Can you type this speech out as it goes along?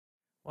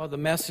Well, the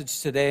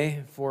message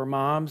today for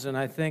moms, and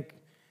I think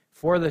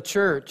for the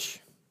church,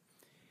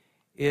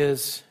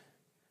 is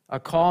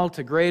a call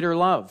to greater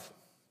love.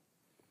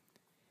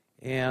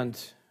 And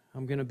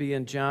I'm going to be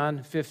in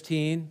John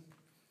 15,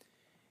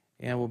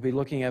 and we'll be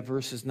looking at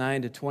verses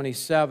 9 to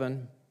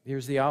 27.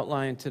 Here's the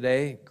outline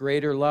today.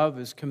 Greater love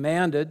is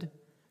commanded,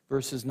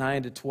 verses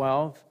 9 to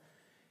 12.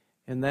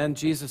 And then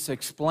Jesus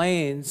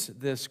explains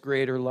this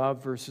greater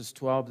love, verses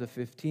 12 to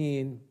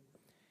 15.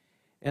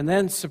 And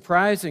then,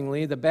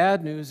 surprisingly, the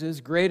bad news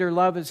is greater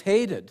love is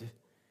hated.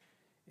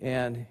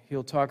 And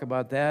he'll talk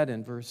about that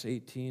in verse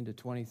 18 to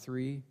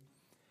 23.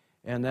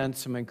 And then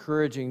some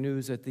encouraging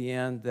news at the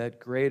end that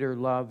greater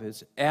love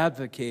is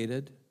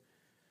advocated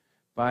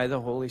by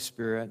the Holy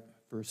Spirit,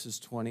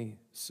 verses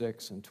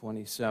 26 and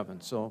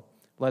 27. So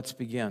let's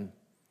begin.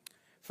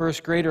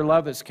 First, greater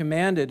love is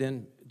commanded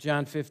in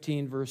John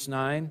 15, verse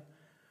 9.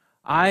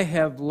 I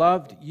have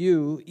loved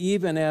you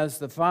even as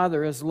the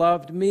Father has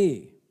loved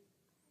me.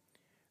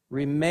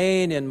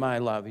 Remain in my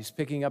love. He's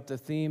picking up the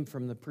theme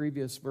from the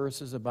previous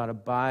verses about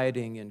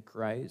abiding in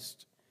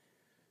Christ.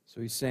 So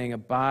he's saying,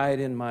 abide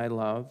in my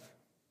love.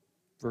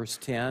 Verse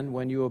 10,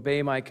 when you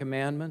obey my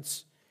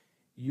commandments,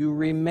 you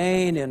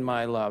remain in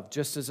my love,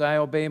 just as I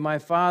obey my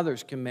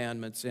Father's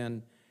commandments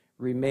and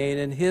remain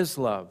in his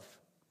love.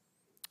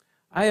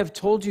 I have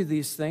told you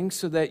these things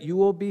so that you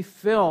will be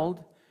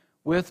filled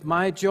with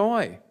my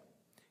joy.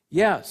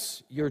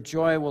 Yes, your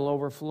joy will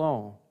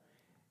overflow.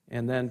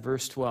 And then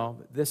verse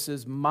 12, this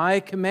is my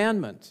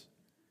commandment.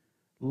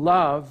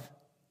 Love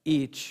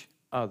each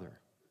other.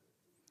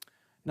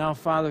 Now,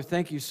 Father,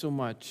 thank you so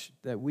much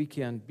that we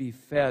can be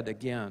fed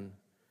again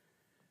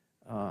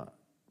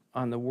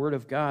on the Word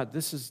of God.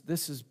 This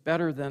is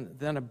better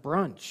than a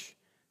brunch,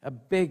 a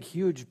big,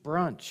 huge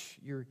brunch.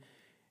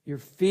 You're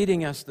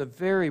feeding us the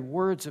very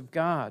words of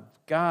God.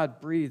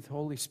 God-breathed,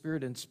 Holy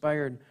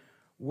Spirit-inspired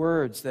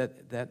words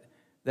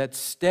that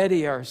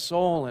steady our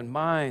soul and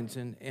minds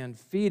and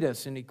feed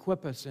us and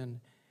equip us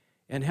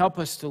and help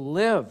us to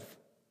live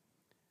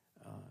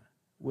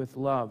with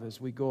love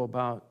as we go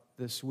about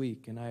this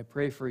week. And I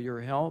pray for your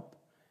help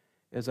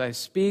as I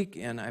speak,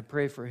 and I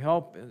pray for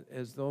help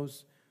as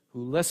those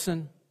who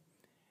listen,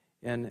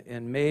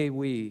 and may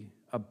we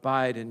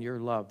abide in your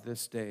love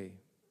this day.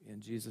 In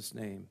Jesus'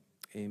 name,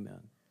 amen.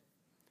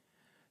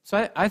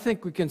 So I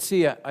think we can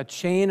see a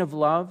chain of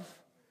love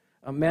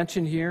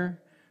mentioned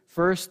here.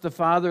 First, the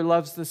Father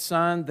loves the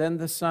Son, then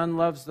the Son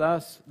loves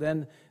us,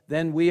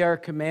 then we are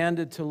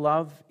commanded to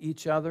love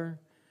each other.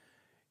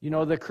 You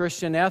know, the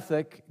Christian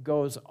ethic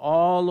goes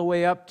all the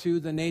way up to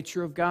the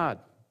nature of God.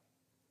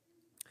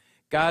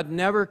 God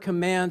never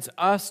commands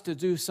us to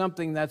do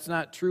something that's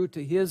not true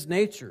to his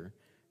nature,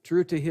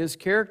 true to his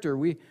character.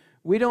 We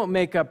don't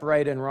make up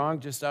right and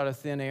wrong just out of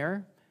thin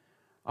air.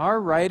 Our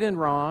right and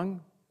wrong,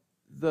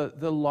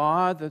 the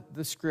law,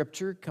 the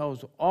Scripture,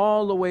 goes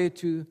all the way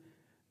to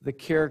the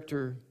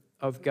character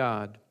of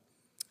God.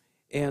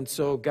 And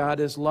so God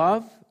is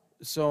love,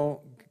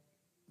 so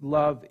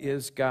love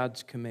is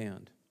God's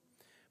command.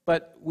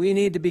 But we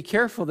need to be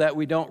careful that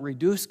we don't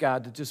reduce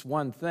God to just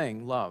one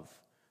thing, love.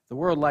 The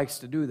world likes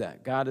to do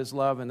that. God is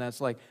love, and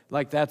that's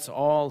like that's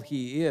all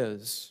he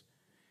is.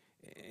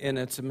 And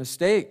it's a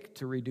mistake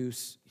to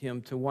reduce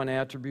him to one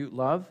attribute,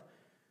 love.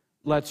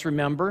 Let's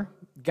remember,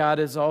 God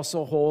is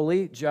also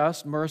holy,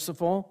 just,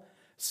 merciful,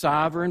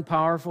 sovereign,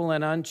 powerful,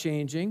 and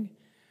unchanging.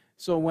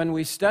 So when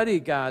we study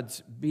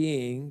God's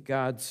being,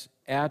 God's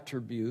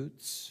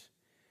attributes,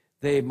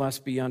 they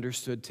must be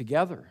understood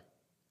together,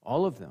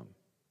 all of them.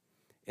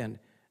 And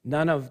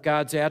none of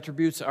God's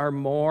attributes are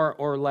more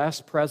or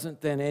less present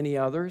than any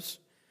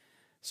others.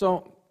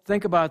 So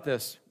think about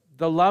this.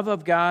 The love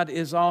of God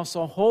is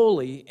also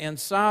holy and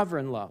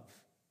sovereign love.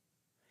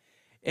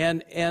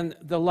 And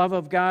the love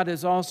of God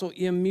is also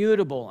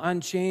immutable,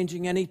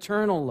 unchanging, and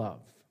eternal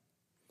love.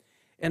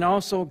 And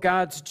also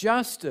God's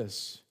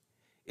justice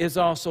is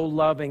also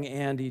loving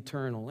and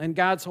eternal. And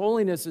God's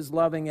holiness is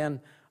loving and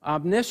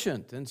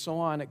omniscient, and so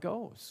on it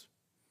goes.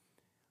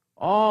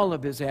 All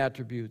of his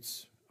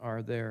attributes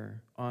are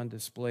there on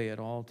display at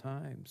all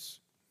times.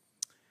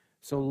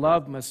 So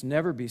love must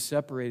never be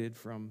separated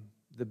from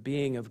the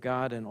being of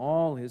God and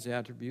all his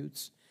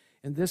attributes.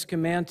 And this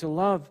command to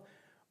love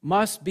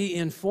must be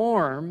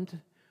informed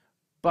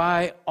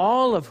by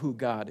all of who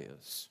God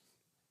is.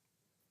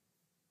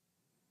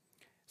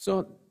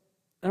 So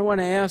I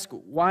want to ask,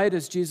 why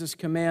does Jesus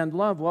command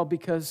love? Well,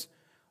 because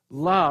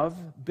love,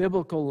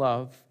 biblical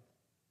love,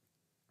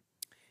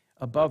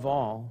 above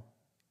all,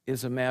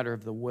 is a matter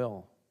of the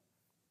will.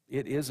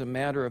 It is a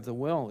matter of the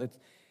will.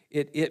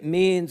 It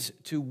means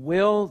to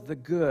will the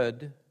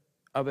good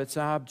of its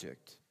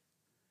object.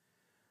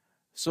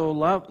 So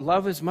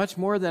love is much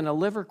more than a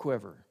liver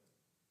quiver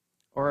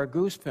or a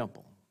goose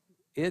pimple.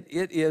 It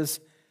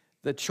is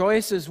the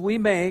choices we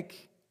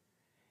make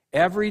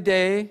every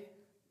day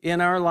in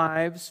our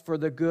lives for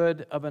the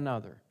good of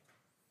another.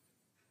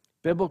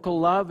 Biblical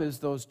love is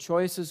those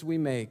choices we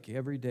make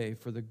every day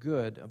for the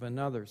good of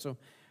another. So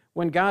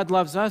when God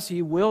loves us,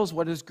 he wills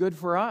what is good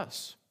for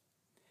us.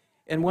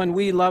 And when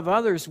we love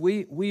others,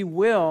 we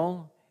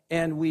will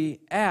and we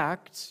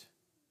act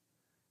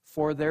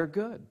for their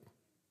good.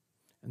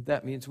 And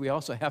that means we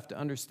also have to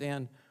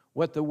understand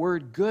what the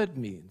word good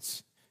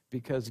means,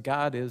 because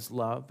God is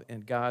love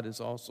and God is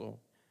also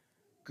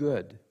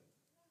good.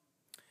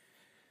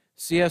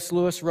 C.S.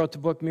 Lewis wrote the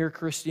book Mere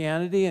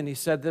Christianity, and he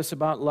said this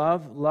about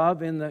love.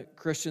 Love in the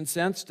Christian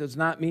sense does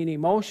not mean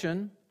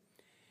emotion.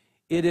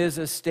 It is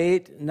a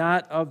state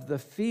not of the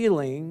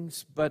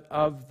feelings, but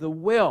of the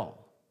will.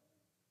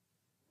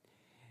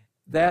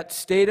 That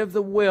state of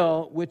the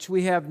will, which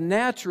we have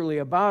naturally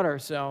about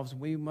ourselves,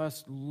 we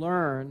must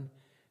learn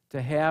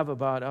to have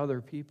about other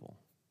people.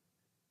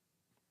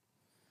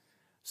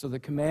 So the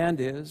command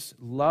is,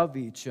 love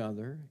each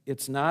other.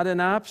 It's not an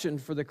option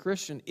for the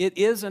Christian. It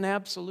is an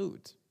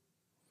absolute.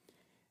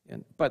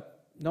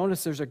 But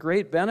notice there's a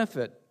great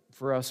benefit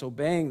for us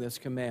obeying this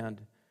command.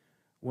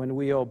 When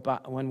we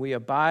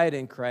abide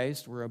in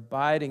Christ, we're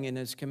abiding in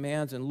His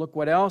commands. And look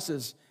what else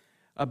is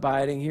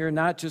abiding here,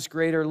 not just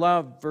greater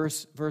love.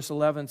 Verse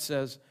 11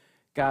 says,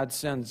 God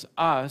sends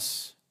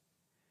us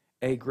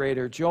a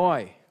greater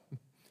joy.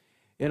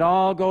 It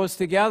all goes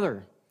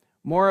together.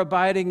 More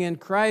abiding in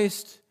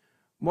Christ,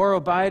 more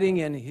abiding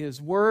in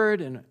His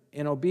Word and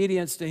in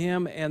obedience to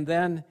Him, and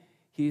then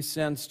He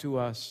sends to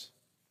us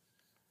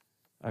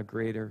a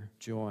greater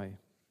joy.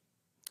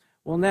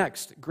 Well,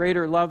 next,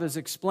 greater love is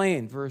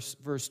explained,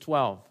 verse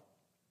 12.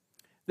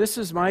 This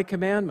is my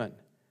commandment.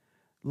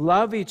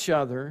 Love each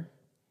other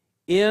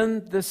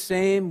in the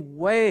same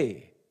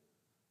way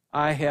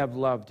I have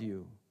loved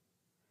you.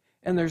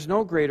 And there's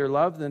no greater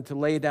love than to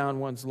lay down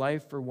one's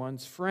life for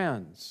one's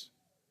friends.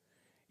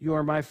 You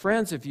are my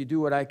friends if you do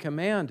what I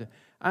command.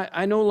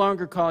 I no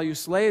longer call you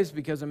slaves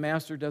because a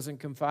master doesn't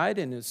confide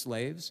in his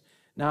slaves.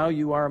 Now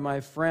you are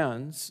my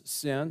friends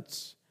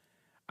since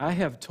I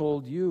have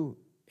told you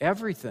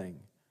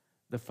everything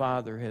the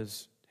Father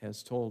has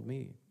told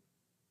me.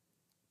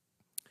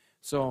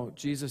 So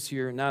Jesus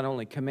here not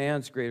only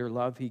commands greater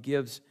love, He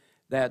gives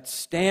that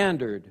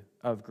standard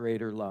of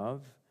greater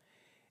love.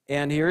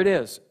 And here it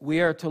is.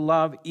 We are to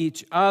love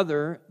each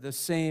other the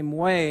same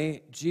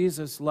way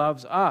Jesus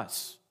loves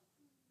us.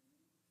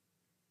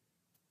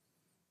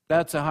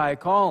 That's a high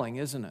calling,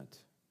 isn't it?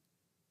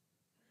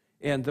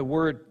 And the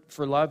word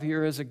for love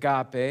here is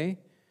agape.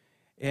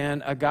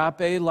 And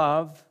agape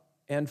love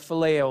and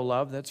phileo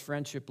love, that's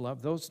friendship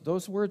love,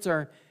 those words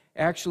are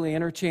actually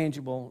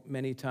interchangeable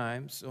many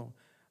times. So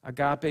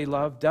agape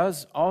love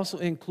does also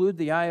include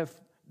the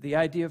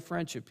idea of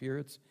friendship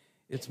here.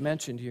 It's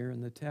mentioned here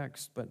in the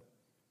text.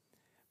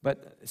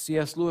 But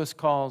C.S. Lewis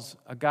calls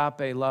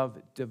agape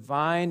love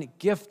divine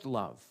gift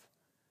love.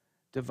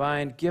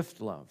 Divine gift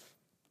love.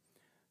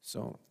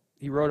 So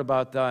he wrote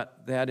about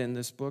that in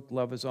this book,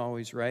 Love is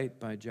Always Right,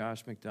 by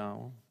Josh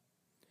McDowell.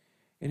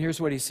 And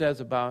here's what he says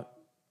about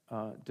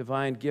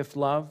divine gift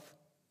love.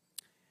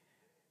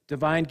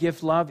 Divine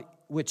gift love,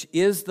 which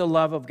is the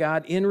love of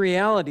God, in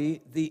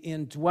reality, the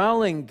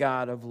indwelling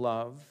God of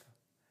love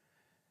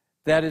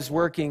that is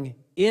working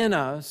in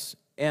us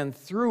and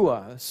through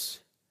us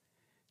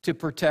to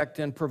protect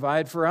and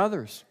provide for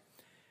others.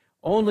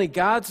 Only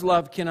God's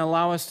love can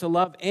allow us to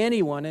love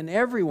anyone and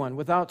everyone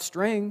without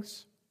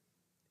strings.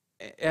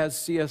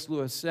 As C.S.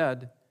 Lewis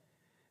said,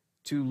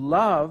 to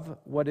love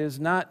what is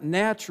not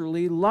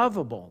naturally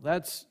lovable.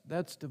 That's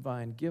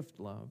divine gift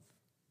love.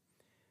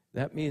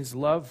 That means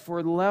love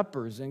for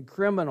lepers and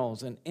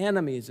criminals and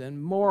enemies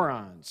and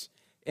morons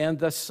and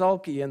the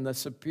sulky and the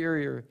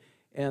superior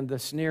and the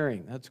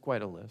sneering. That's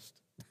quite a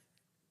list.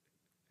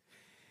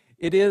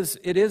 It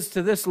is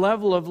to this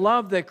level of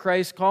love that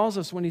Christ calls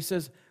us when He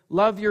says,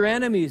 love your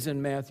enemies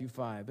in Matthew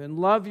 5, and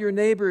love your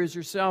neighbor as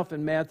yourself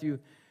in Matthew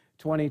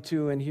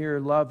 22, and here,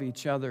 love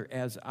each other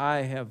as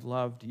I have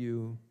loved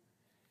you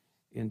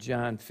in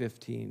John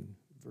 15,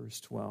 verse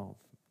 12.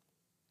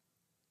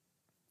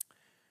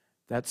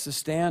 That's the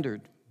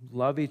standard.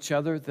 Love each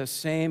other the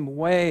same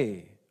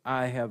way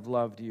I have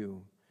loved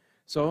you.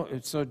 So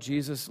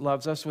Jesus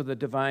loves us with a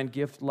divine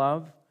gift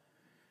love.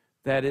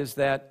 That is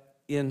that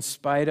in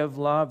spite of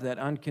love, that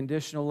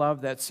unconditional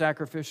love, that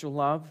sacrificial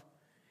love.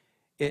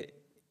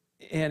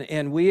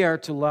 And we are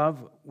to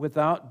love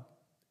without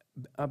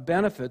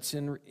benefits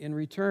in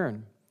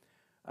return.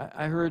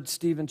 I heard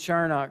Stephen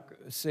Charnock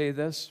say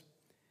this.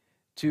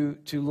 To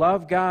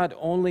love God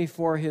only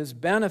for His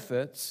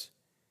benefits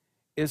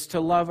is to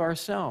love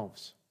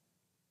ourselves.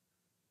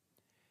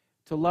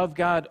 To love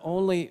God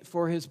only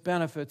for His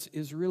benefits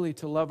is really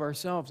to love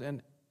ourselves.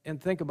 And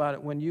think about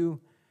it, when you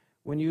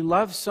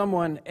love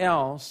someone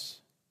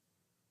else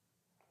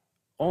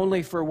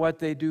only for what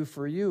they do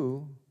for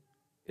you,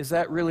 is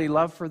that really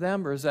love for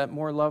them, or is that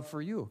more love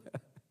for you?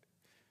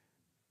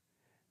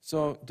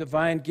 So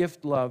divine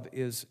gift love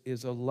is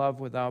a love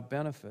without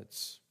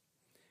benefits.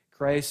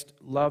 Christ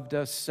loved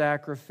us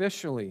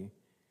sacrificially.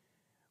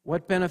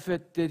 What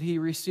benefit did He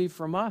receive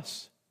from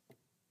us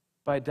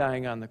by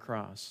dying on the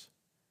cross?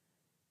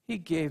 He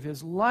gave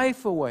His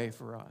life away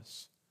for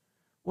us.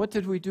 What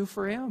did we do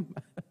for Him?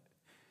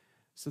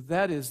 So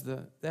that is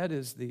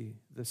the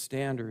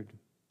standard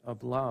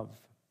of love.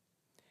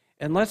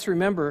 And let's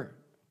remember,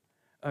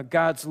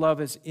 God's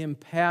love is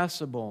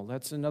impassible.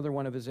 That's another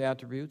one of his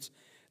attributes.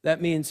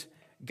 That means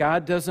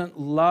God doesn't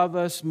love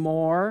us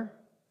more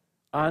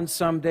on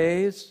some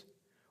days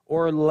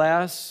or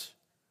less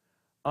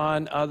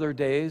on other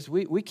days.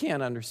 We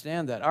can't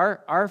understand that.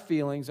 Our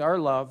feelings, our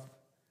love,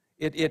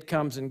 it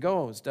comes and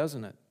goes,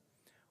 doesn't it?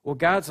 Well,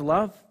 God's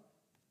love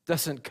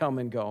doesn't come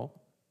and go.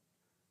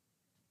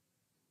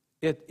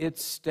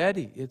 It's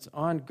steady. It's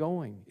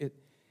ongoing.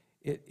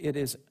 It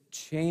is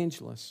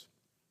changeless.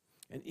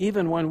 And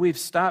even when we've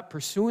stopped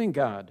pursuing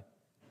God,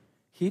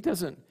 He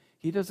doesn't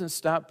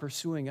stop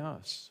pursuing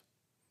us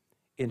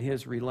in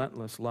His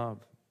relentless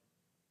love.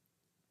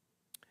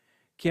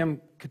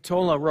 Kim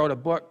Katola wrote a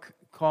book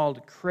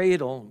called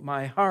Cradle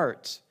My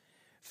Heart,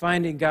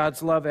 Finding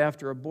God's Love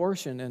After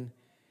Abortion.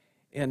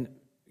 And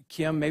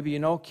Kim, maybe you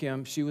know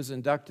Kim, she was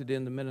inducted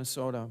in the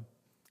Minnesota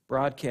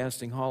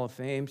Broadcasting Hall of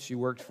Fame. She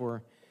worked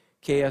for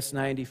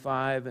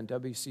KS95 and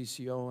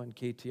WCCO and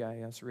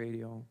KTIS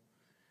radio.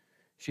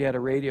 She had a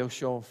radio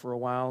show for a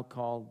while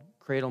called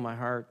Cradle My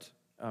Heart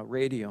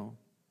Radio.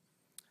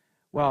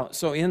 Well,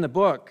 so in the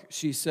book,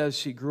 she says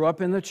she grew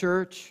up in the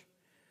church.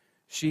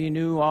 She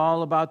knew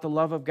all about the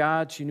love of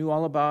God. She knew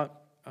all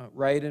about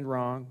right and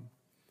wrong.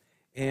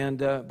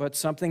 But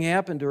something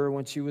happened to her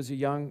when she was a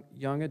young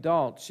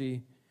adult.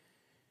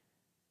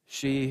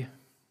 She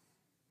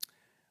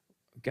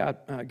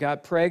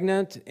got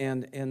pregnant,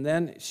 and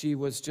then she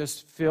was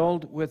just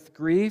filled with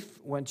grief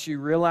when she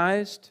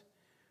realized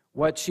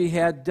what she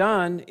had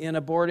done in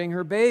aborting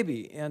her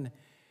baby. And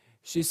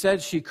she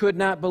said she could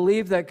not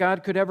believe that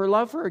God could ever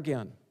love her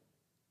again.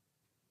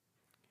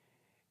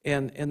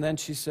 And then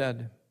she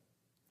said,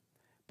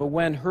 but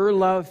when her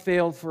love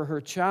failed for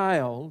her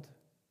child,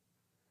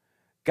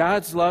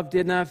 God's love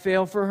did not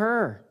fail for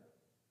her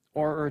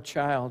or her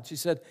child. She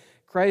said,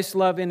 Christ's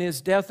love in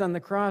his death on the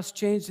cross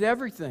changed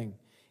everything,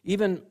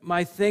 even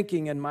my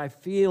thinking and my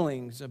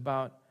feelings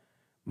about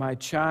my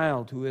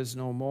child who is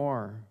no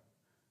more.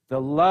 The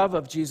love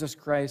of Jesus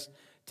Christ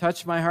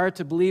touched my heart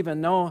to believe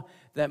and know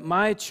that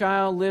my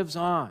child lives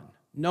on,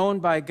 known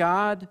by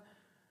God,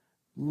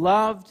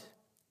 loved,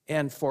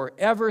 and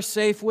forever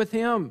safe with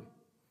Him.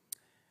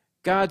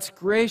 God's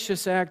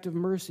gracious act of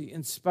mercy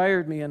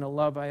inspired me in a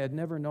love I had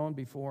never known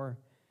before,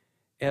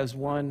 as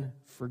one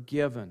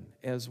forgiven,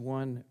 as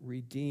one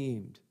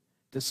redeemed,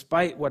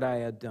 despite what I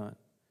had done.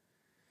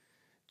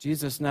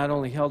 Jesus not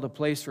only held a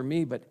place for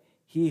me, but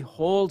He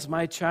holds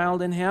my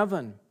child in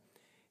heaven.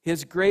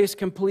 His grace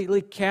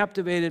completely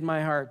captivated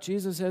my heart.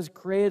 Jesus has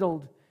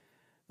cradled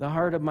the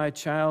heart of my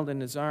child in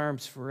His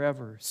arms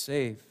forever,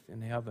 safe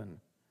in heaven.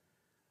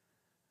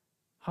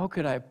 How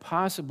could I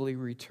possibly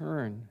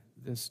return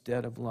this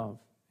debt of love?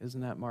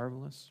 Isn't that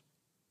marvelous?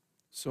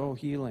 So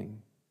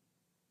healing.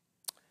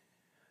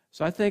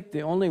 So I think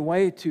the only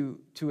way to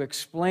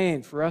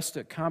explain, for us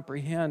to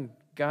comprehend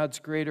God's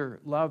greater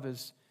love,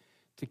 is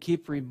to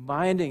keep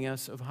reminding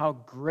us of how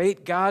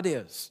great God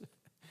is.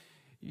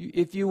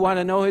 If you want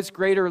to know His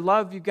greater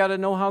love, you've got to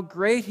know how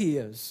great He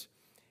is.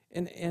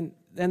 And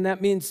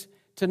that means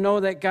to know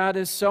that God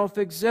is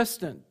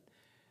self-existent.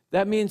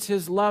 That means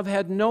His love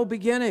had no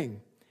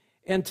beginning.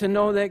 And to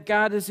know that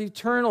God is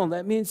eternal,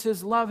 that means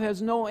His love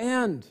has no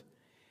end.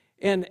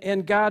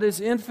 And God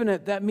is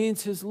infinite, that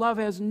means His love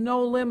has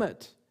no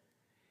limit.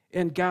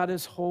 And God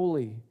is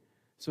holy,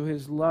 so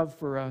His love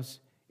for us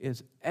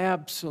is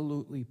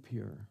absolutely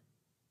pure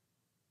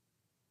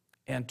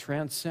and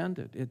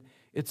transcendent.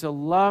 It's a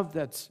love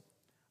that's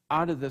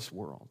out of this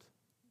world,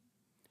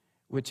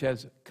 which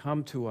has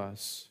come to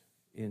us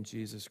in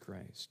Jesus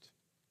Christ.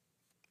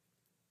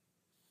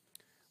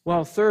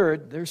 Well,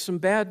 third, there's some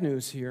bad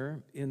news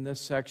here in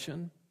this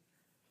section,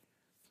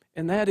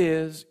 and that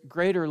is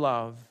greater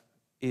love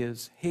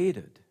is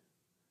hated.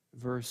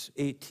 Verse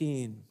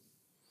 18.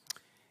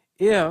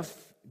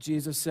 If,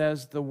 Jesus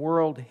says, the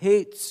world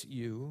hates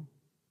you,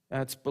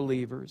 that's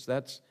believers,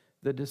 that's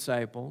the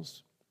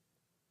disciples,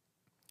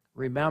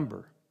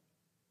 remember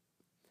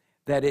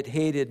that it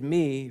hated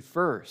me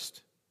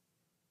first.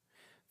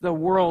 The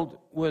world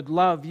would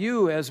love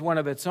you as one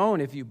of its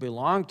own if you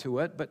belong to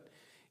it, but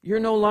you're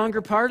no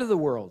longer part of the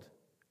world.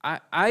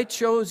 I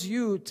chose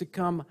you to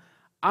come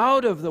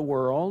out of the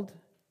world,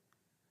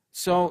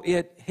 so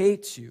it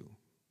hates you.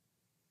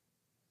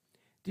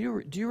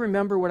 Do you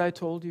remember what I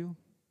told you?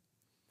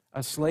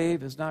 A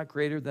slave is not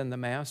greater than the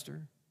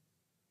master.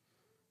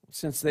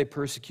 Since they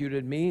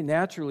persecuted me,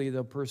 naturally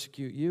they'll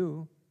persecute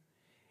you.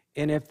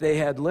 And if they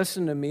had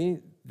listened to me,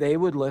 they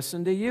would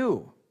listen to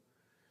you.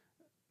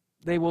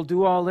 They will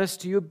do all this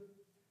to you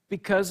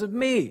because of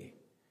me,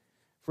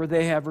 for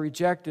they have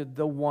rejected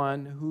the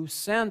one who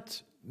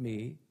sent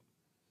me.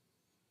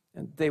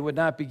 And they would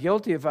not be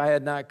guilty if I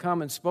had not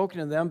come and spoken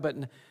to them, but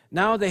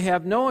now they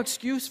have no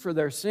excuse for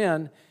their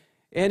sin.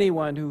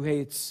 Anyone who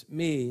hates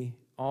me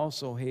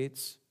also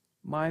hates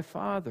my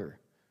Father.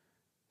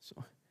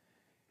 So,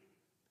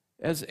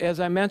 as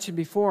I mentioned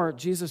before,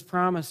 Jesus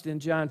promised in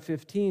John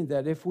 15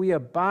 that if we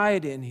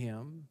abide in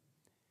Him,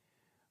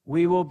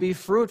 we will be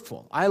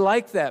fruitful. I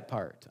like that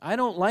part. I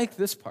don't like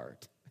this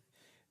part.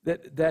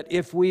 That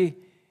if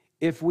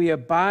we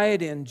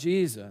abide in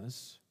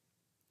Jesus,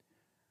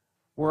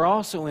 we're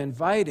also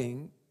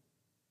inviting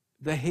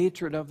the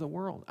hatred of the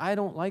world. I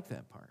don't like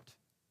that part.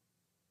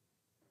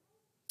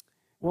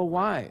 Well,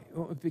 why?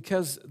 Well,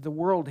 because the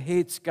world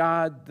hates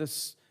God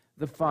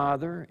the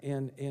Father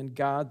and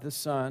God the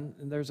Son,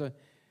 and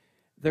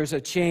there's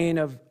a chain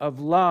of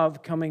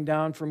love coming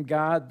down from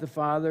God the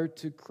Father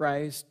to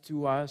Christ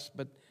to us,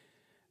 but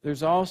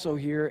there's also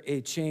here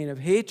a chain of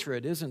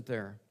hatred, isn't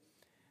there?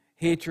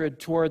 Hatred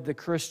toward the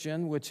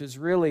Christian, which is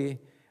really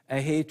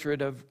a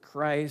hatred of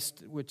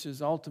Christ, which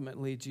is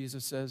ultimately,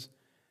 Jesus says,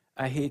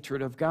 a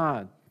hatred of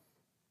God.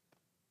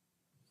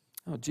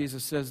 Oh,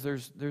 Jesus says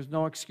there's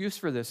no excuse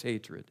for this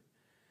hatred.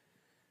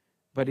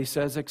 But he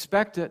says,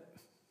 expect it.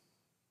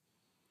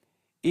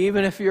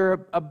 Even if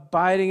you're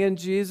abiding in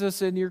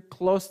Jesus and you're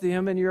close to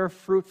him and you're a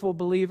fruitful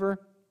believer,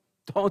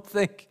 don't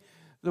think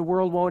the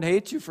world won't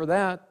hate you for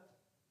that,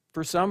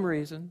 for some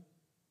reason.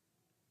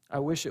 I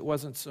wish it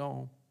wasn't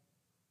so.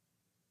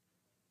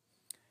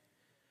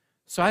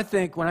 So I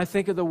think, when I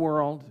think of the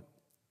world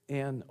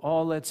and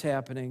all that's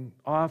happening,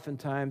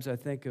 oftentimes I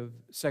think of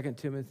 2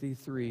 Timothy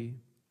 3,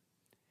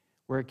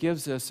 where it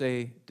gives us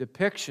a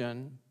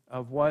depiction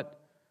of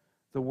what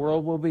the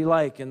world will be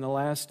like in the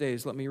last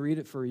days. Let me read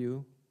it for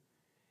you.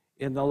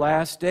 In the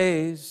last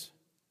days,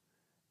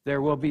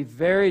 there will be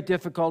very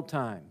difficult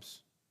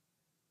times.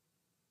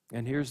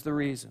 And here's the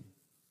reason.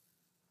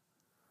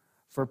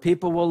 For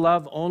people will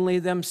love only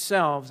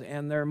themselves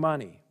and their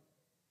money.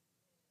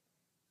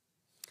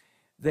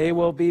 They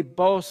will be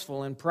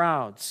boastful and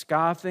proud,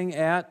 scoffing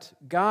at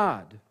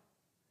God,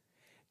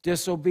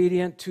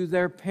 disobedient to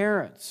their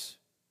parents,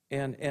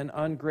 and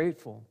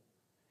ungrateful.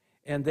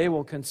 And they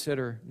will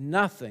consider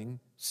nothing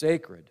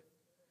sacred.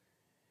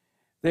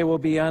 They will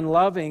be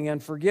unloving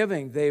and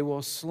forgiving. They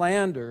will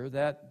slander.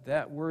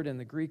 That word in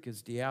the Greek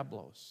is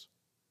diablos.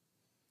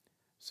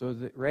 So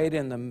that right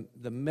in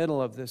the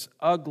middle of this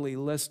ugly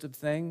list of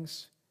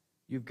things,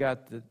 you've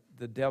got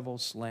the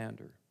devil's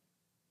slander.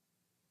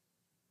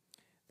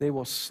 They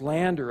will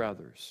slander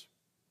others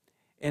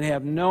and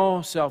have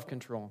no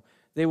self-control.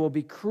 They will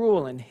be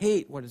cruel and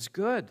hate what is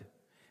good.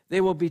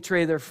 They will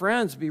betray their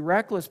friends, be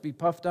reckless, be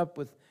puffed up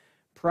with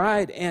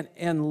pride,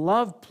 and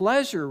love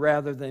pleasure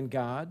rather than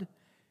God.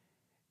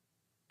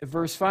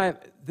 Verse 5,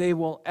 they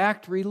will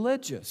act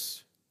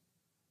religious,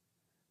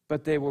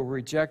 but they will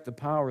reject the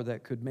power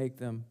that could make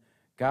them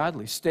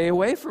godly. Stay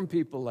away from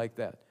people like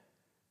that.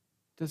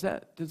 Does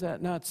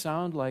that not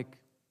sound like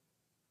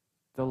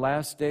the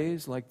last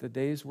days, like the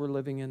days we're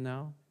living in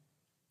now?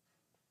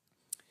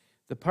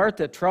 The part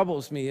that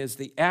troubles me is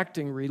the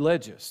acting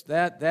religious.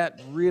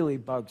 That really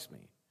bugs me.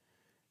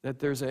 That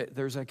there's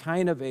a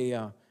kind of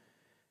a,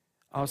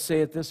 I'll say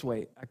it this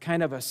way, a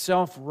kind of a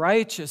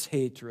self-righteous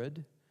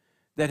hatred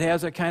that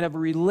has a kind of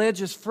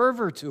religious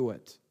fervor to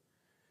it.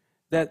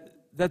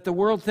 That the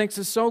world thinks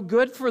is so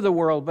good for the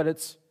world, but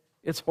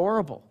it's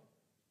horrible.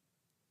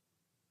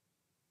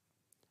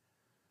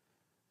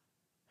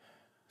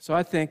 So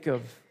I think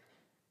of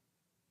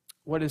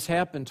what has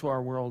happened to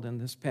our world in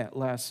this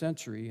last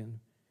century, and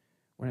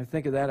when I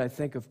think of that, I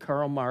think of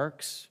Karl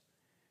Marx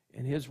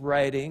and his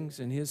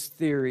writings and his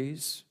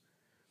theories.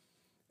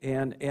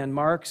 And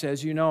Marx,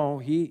 as you know,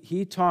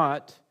 he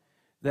taught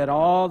that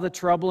all the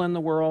trouble in the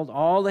world,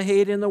 all the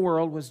hate in the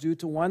world was due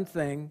to one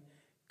thing,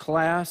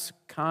 class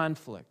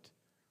conflict.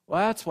 Well,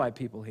 that's why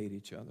people hate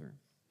each other.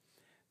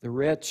 The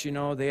rich,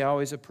 they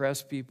always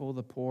oppress people,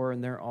 the poor,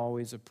 and they're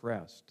always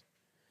oppressed.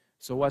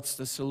 So what's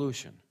the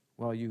solution?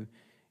 Well,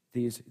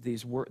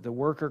 the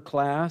worker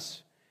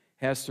class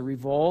has to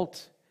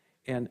revolt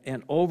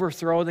and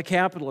overthrow the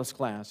capitalist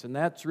class, and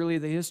that's really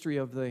the history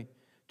of the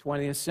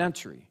 20th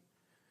century.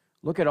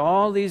 Look at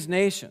all these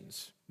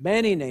nations,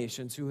 many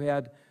nations who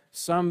had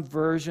some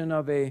version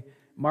of a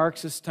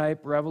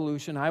Marxist-type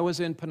revolution. I was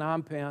in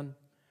Phnom Penh.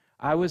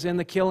 I was in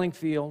the killing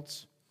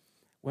fields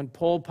when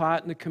Pol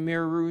Pot and the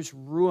Khmer Rouge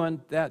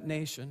ruined that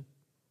nation,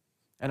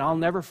 and I'll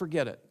never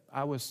forget it.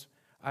 I was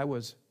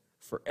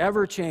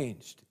forever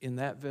changed in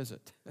that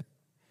visit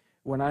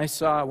when I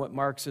saw what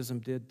Marxism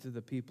did to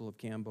the people of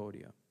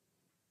Cambodia.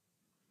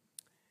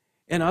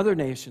 And other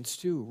nations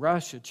too,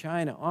 Russia,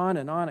 China, on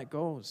it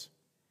goes.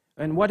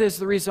 And what is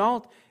the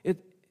result?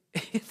 It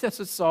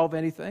doesn't solve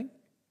anything.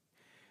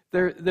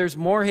 There's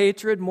more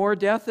hatred, more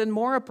death, and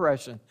more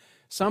oppression.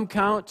 Some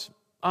count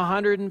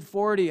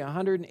 140,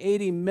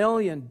 180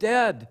 million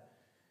dead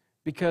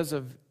because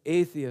of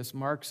atheist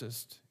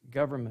Marxist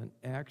government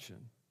action.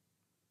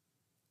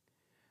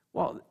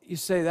 Well, you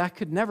say that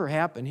could never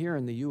happen here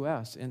in the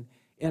U.S. And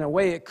in a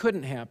way, it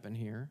couldn't happen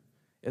here.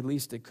 At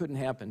least it couldn't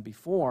happen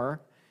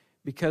before,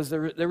 because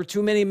there were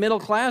too many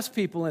middle-class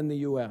people in the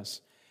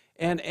U.S.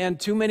 and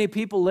too many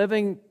people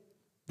living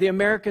the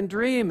American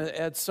dream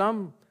at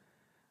some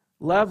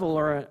level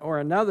or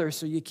another,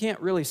 so you can't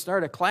really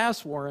start a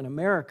class war in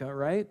America,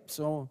 right?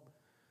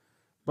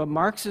 But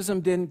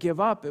Marxism didn't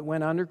give up. It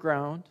went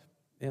underground,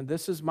 and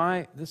this is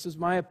my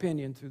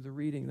opinion through the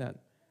reading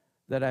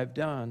that I've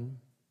done.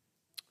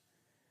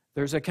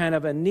 There's a kind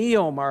of a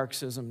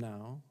neo-Marxism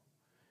now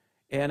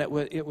And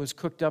it was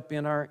cooked up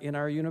in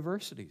our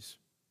universities.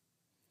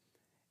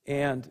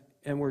 And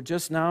we're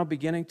just now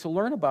beginning to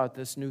learn about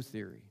this new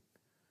theory.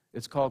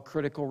 It's called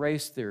critical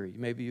race theory.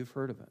 Maybe you've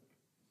heard of it.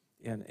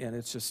 And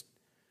it's just,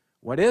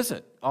 what is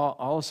it? All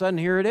of a sudden,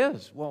 here it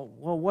is. Well,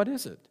 what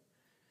is it?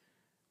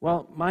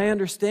 Well, my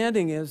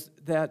understanding is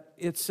that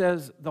it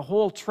says the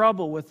whole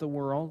trouble with the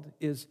world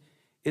is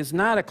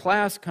not a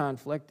class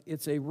conflict,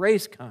 it's a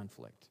race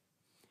conflict.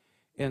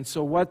 And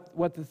so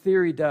what the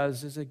theory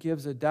does is it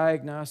gives a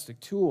diagnostic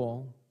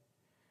tool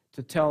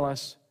to tell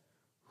us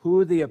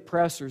who the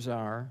oppressors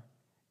are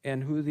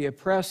and who the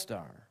oppressed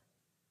are.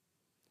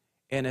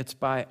 And it's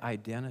by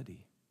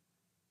identity.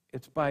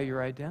 It's by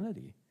your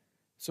identity.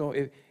 So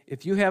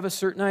if you have a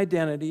certain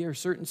identity or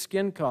certain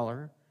skin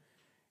color,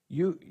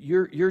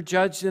 you're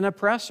judged an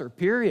oppressor,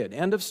 period.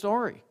 End of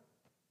story.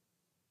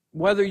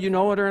 Whether you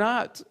know it or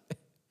not,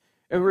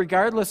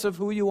 regardless of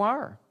who you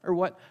are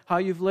or how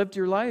you've lived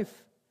your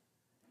life.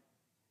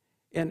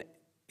 And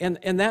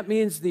that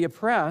means the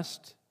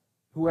oppressed,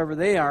 whoever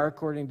they are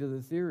according to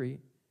the theory,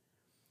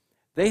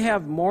 they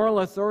have moral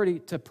authority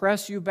to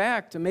press you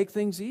back, to make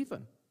things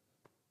even.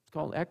 It's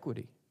called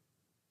equity.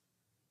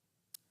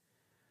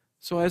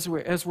 So as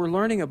we're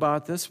learning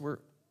about this,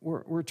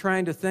 we're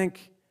trying to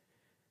think,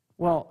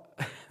 well,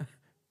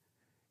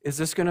 is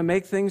this going to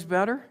make things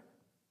better?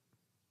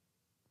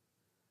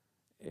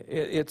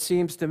 It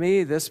seems to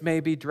me this may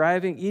be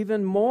driving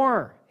even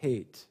more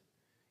hate,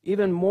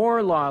 even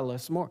more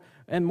lawless,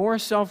 more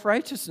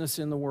self-righteousness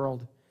in the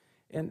world.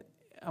 And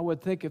I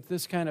would think if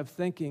this kind of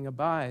thinking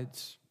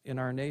abides in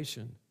our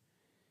nation,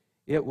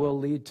 it will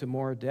lead to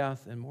more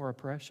death and more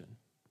oppression.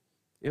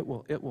 It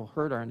will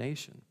hurt our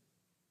nation.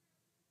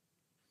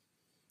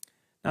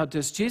 Now,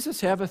 does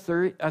Jesus have a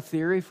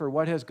theory for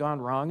what has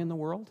gone wrong in the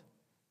world?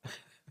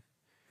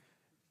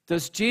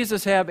 Does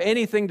Jesus have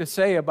anything to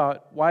say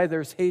about why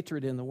there's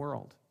hatred in the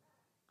world?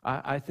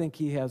 I think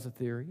he has a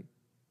theory.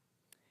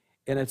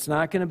 And it's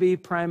not going to be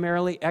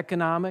primarily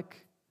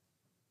economic.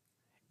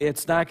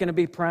 It's not going to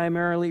be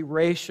primarily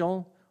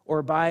racial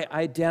or by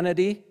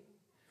identity.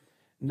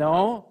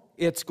 No,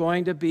 it's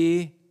going to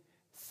be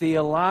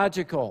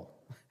theological.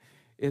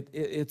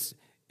 It's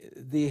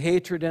the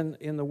hatred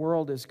in the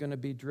world is going to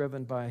be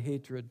driven by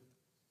hatred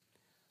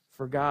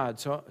for God.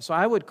 So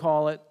I would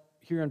call it,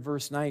 here in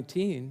verse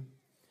 19,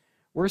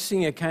 we're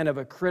seeing a kind of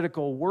a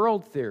critical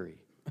world theory.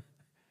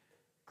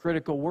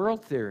 Critical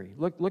world theory.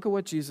 Look at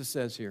what Jesus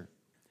says here.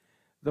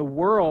 The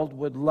world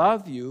would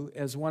love you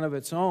as one of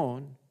its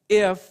own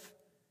if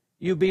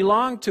you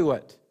belong to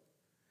it.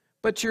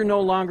 But you're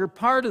no longer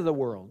part of the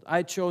world.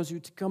 I chose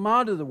you to come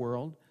out of the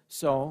world,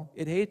 so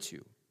it hates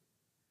you.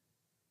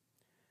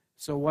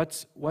 So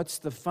what's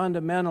the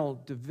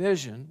fundamental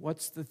division?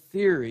 What's the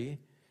theory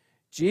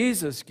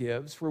Jesus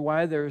gives for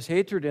why there's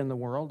hatred in the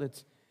world?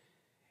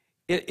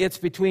 It's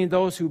between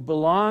those who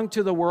belong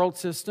to the world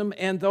system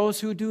and those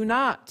who do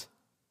not.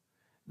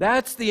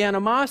 That's the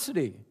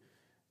animosity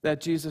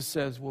that Jesus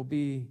says will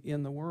be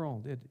in the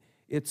world.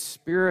 It's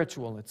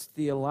spiritual, it's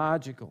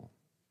theological.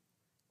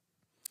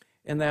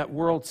 And that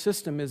world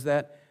system is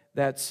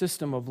that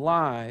system of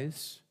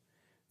lies,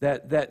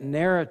 that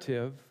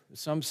narrative.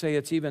 Some say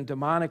it's even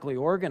demonically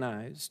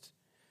organized,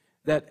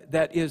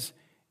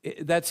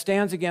 that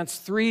stands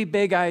against three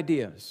big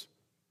ideas.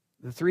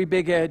 The three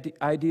big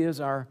ideas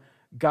are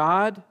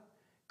God,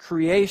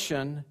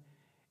 creation,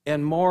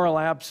 and moral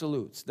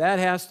absolutes. That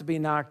has to be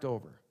knocked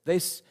over.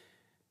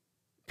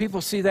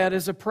 People see that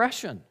as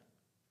oppression.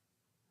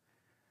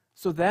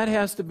 So that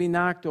has to be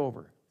knocked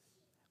over.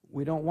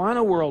 We don't want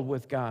a world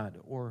with God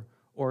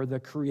or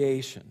the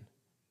creation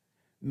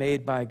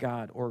made by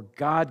God or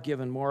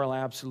God-given moral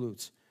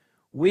absolutes.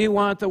 We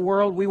want the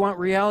world, we want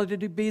reality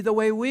to be the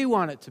way we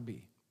want it to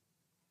be.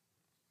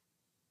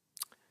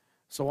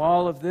 So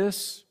all of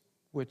this,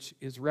 which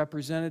is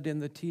represented in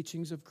the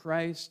teachings of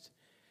Christ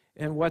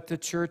and what the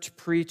church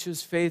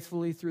preaches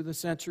faithfully through the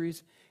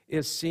centuries,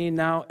 is seen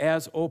now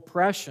as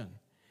oppression,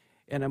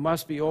 and it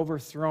must be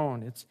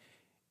overthrown.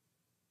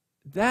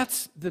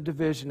 That's the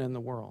division in the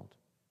world.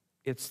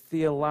 It's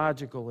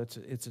theological.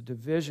 It's a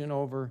division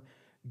over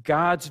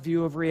God's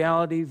view of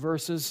reality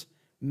versus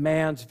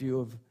man's view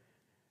of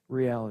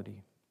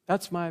reality.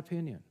 That's my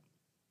opinion.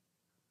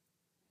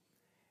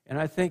 And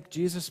I think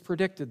Jesus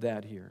predicted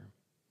that here,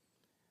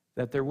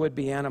 that there would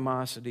be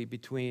animosity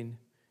between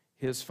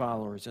his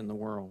followers in the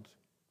world.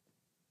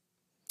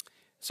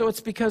 So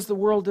it's because the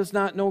world does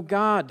not know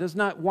God, does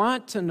not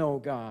want to know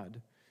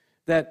God,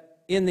 that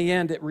in the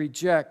end it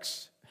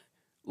rejects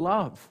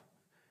love,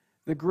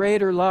 the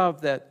greater love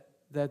that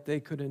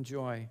they could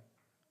enjoy.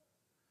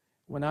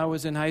 When I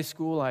was in high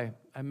school, I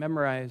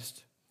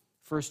memorized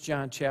 1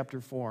 John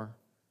chapter 4.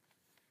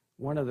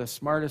 One of the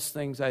smartest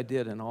things I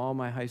did in all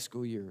my high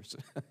school years.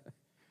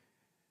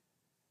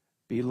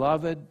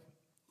 Beloved,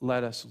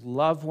 let us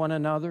love one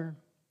another,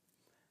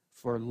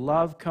 for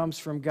love comes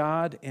from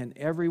God, and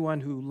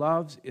everyone who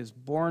loves is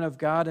born of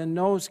God and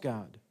knows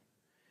God.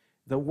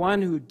 The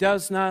one who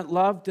does not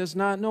love does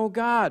not know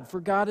God, for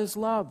God is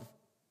love.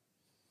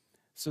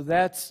 So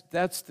that's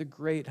the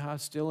great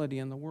hostility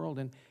in the world.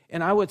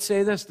 And I would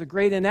say this, the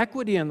great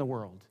inequity in the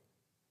world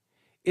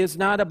is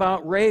not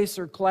about race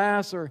or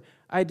class or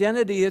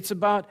identity. It's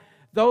about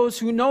those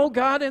who know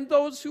God and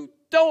those who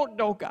don't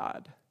know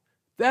God.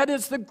 That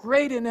is the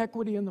great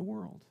inequity in the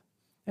world.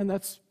 And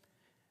that's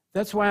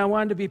why I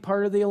wanted to be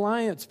part of the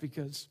Alliance,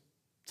 because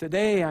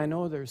today I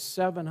know there's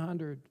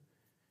 700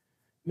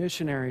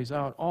 missionaries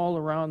out all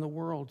around the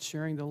world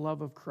sharing the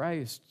love of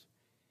Christ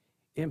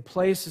in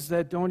places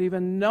that don't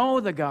even know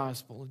the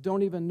gospel,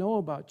 don't even know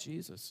about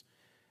Jesus.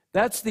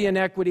 That's the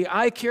inequity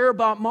I care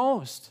about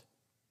most.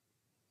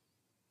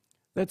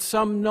 That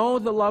some know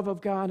the love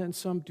of God and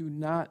some do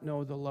not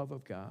know the love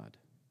of God.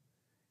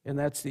 And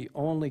that's the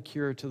only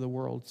cure to the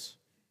world's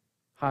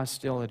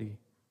hostility.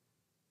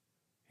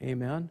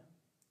 Amen?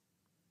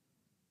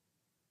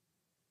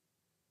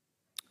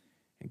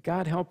 And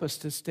God help us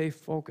to stay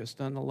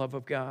focused on the love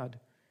of God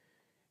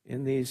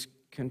in these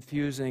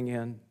confusing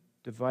and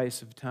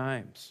divisive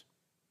times.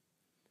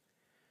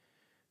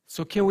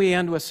 So can we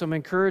end with some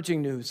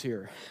encouraging news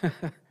here?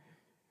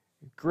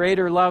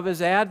 Greater love is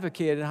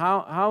advocated.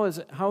 How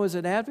is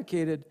it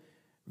advocated?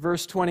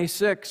 Verse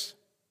 26,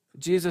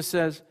 Jesus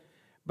says,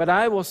 "But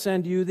I will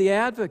send you the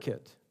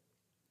advocate,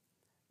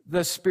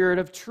 the Spirit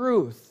of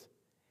truth,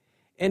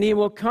 and he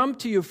will come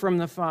to you from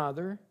the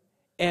Father,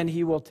 and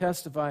he will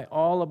testify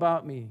all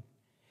about me.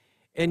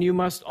 And you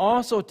must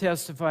also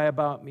testify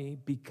about me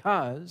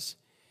because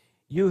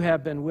you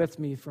have been with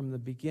me from the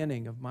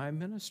beginning of my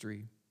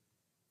ministry."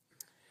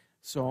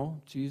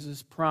 So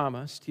Jesus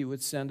promised he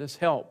would send us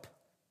help.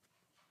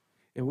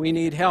 And we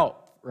need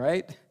help,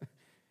 right?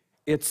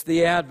 It's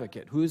the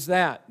advocate. Who's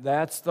that?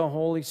 That's the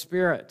Holy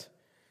Spirit,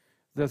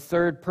 the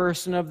third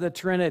person of the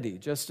Trinity.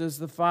 Just as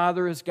the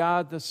Father is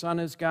God, the Son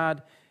is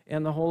God,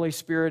 and the Holy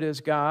Spirit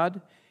is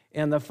God.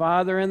 And the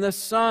Father and the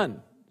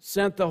Son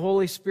sent the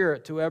Holy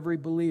Spirit to every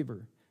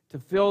believer to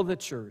fill the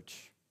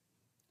church,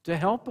 to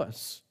help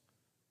us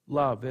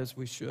love as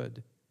we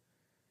should.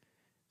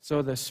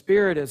 So the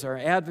Spirit is our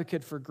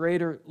advocate for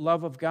greater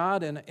love of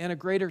God and a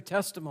greater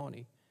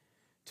testimony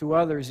to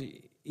others,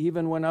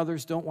 even when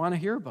others don't want to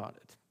hear about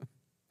it.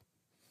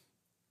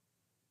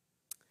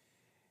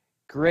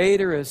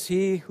 Greater is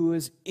he who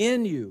is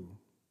in you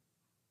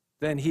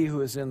than he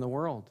who is in the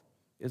world.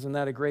 Isn't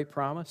that a great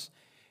promise?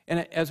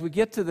 And as we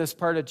get to this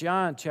part of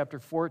John, chapter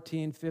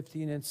 14,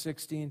 15, and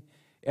 16,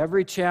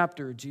 every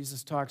chapter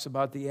Jesus talks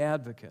about the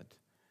advocate,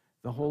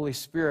 the Holy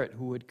Spirit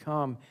who would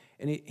come.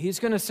 And he's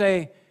going to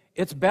say,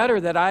 it's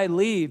better that I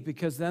leave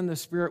because then the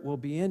Spirit will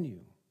be in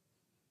you.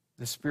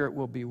 The Spirit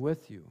will be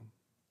with you.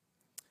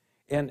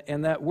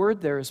 And that word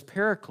there is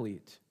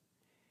paraclete.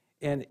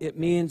 And it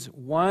means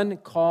one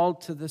called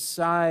to the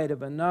side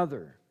of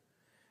another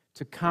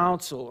to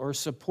counsel or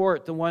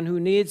support the one who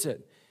needs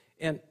it.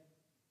 And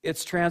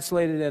it's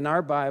translated in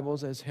our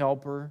Bibles as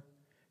helper,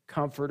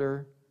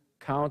 comforter,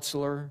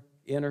 counselor,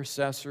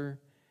 intercessor,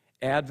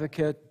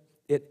 advocate.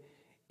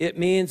 It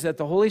means that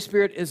the Holy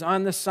Spirit is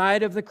on the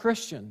side of the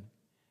Christian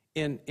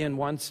in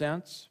one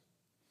sense,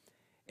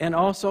 and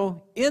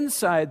also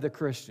inside the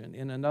Christian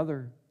in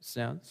another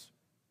sense.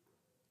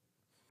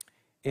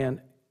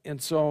 And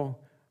so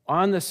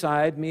on the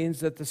side means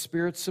that the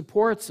Spirit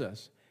supports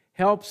us,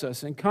 helps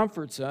us, and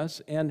comforts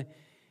us, and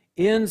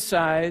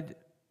inside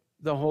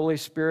the Holy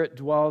Spirit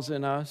dwells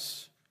in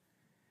us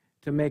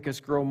to make us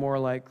grow more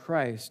like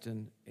Christ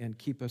and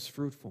keep us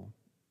fruitful.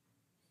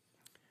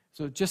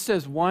 So just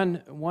as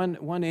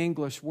one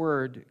English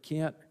word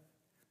can't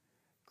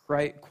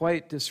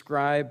quite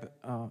describe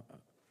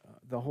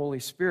the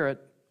Holy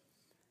Spirit,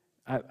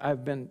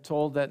 I've been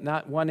told that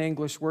not one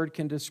English word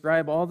can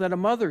describe all that a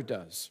mother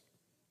does.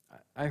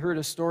 I heard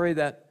a story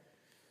that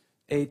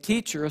a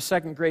teacher, a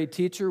second grade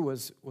teacher,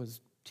 was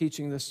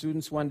teaching the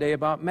students one day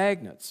about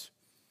magnets.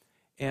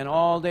 And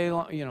all day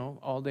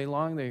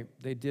long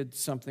they did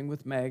something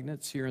with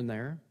magnets here and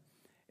there.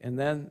 And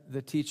then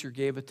the teacher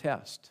gave a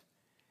test.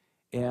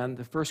 And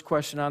the first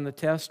question on the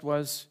test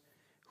was,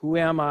 who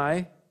am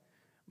I?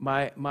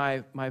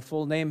 My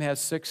full name has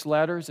 6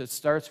 letters. It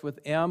starts with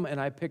M, and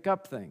I pick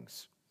up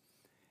things.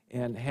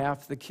 And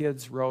half the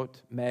kids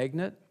wrote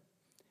magnet,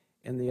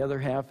 and the other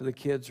half of the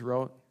kids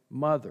wrote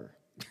mother.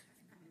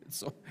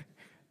 So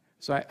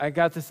I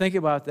got to think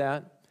about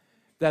that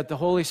the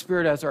Holy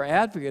Spirit as our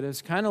advocate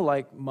is kind of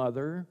like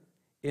mother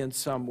in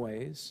some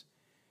ways,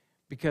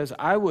 because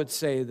I would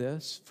say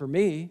this, for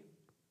me,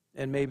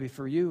 and maybe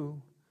for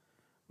you,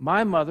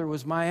 my mother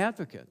was my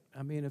advocate.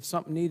 I mean, if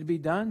something needed to be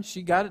done,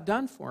 she got it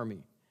done for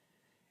me.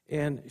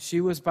 And she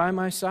was by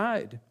my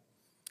side.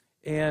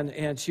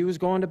 And she was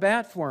going to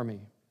bat for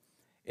me.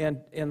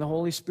 And the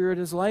Holy Spirit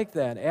is like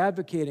that,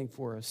 advocating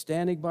for us,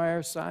 standing by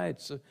our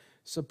side,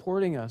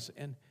 supporting us.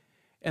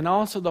 And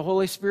also the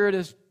Holy Spirit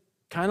is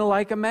kind of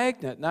like a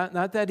magnet.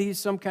 Not that he's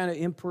some kind of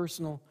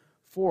impersonal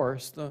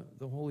force. The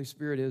Holy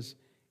Spirit is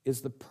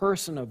the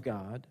person of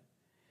God.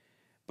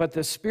 But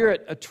the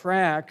Spirit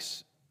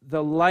attracts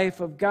the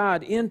life of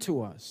God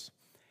into us.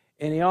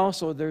 And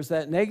there's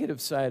that negative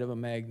side of a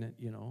magnet,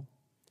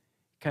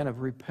 kind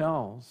of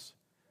repels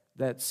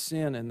that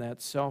sin and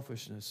that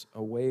selfishness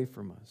away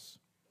from us.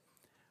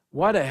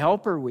 What a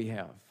helper we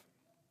have.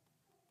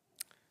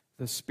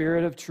 The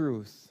Spirit of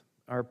truth,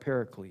 our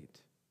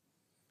Paraclete.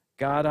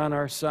 God on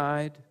our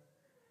side,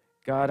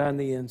 God on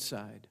the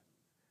inside.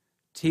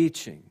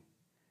 Teaching,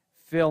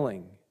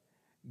 filling,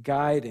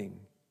 guiding,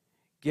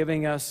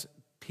 giving us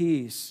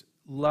peace,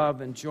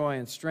 love, and joy,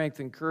 and strength,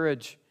 and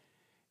courage,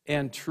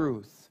 and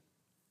truth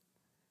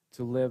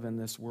to live in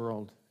this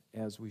world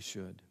as we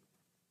should.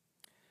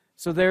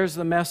 So there's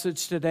the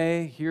message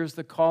today. Here's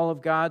the call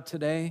of God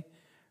today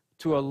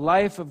to a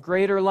life of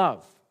greater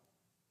love.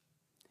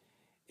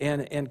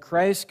 And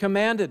Christ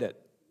commanded it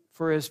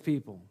for his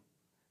people,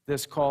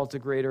 this call to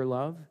greater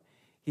love.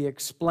 He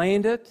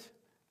explained it,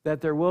 that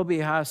there will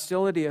be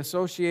hostility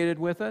associated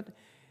with it,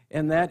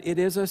 and that it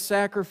is a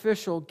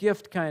sacrificial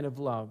gift kind of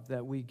love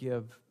that we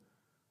give,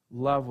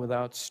 love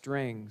without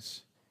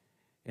strings.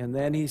 And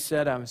then he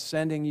said, I'm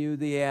sending you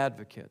the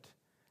advocate,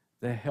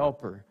 the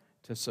helper,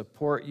 to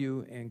support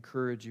you,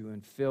 encourage you,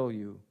 and fill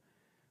you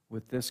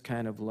with this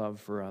kind of love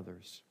for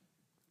others.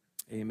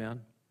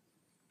 Amen.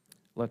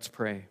 Let's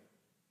pray.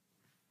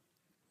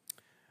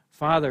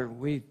 Father,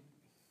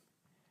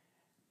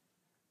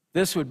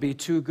 this would be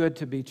too good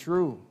to be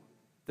true,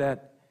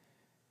 that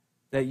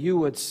you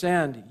would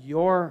send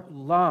your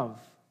love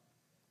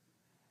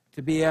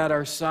to be at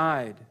our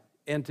side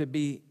and to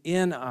be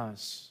in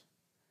us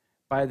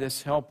by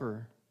this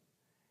helper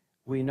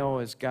we know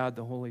as God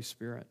the Holy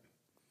Spirit.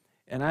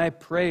 And I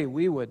pray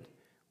we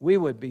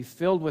would be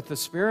filled with the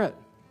Spirit,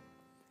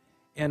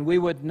 and we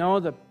would know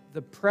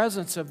the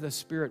presence of the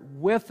Spirit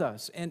with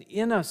us and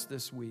in us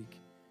this week,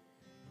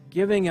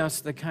 giving us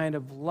the kind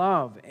of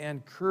love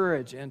and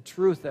courage and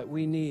truth that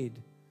we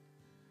need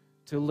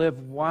to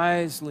live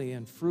wisely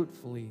and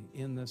fruitfully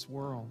in this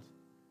world.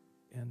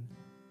 And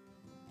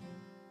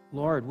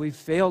Lord, we've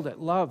failed at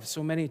love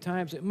so many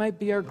times. It might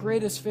be our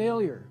greatest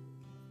failure,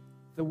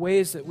 the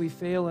ways that we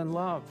fail in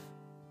love.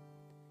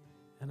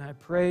 And I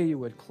pray you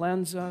would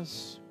cleanse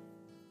us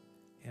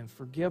and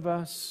forgive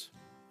us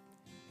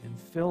and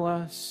fill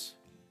us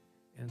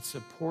and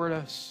support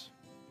us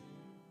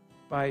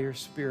by your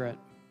Spirit,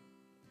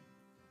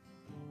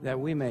 that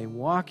we may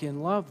walk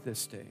in love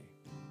this day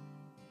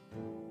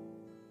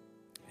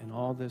and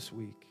all this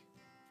week.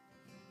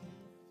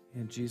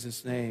 In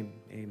Jesus' name,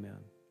 amen.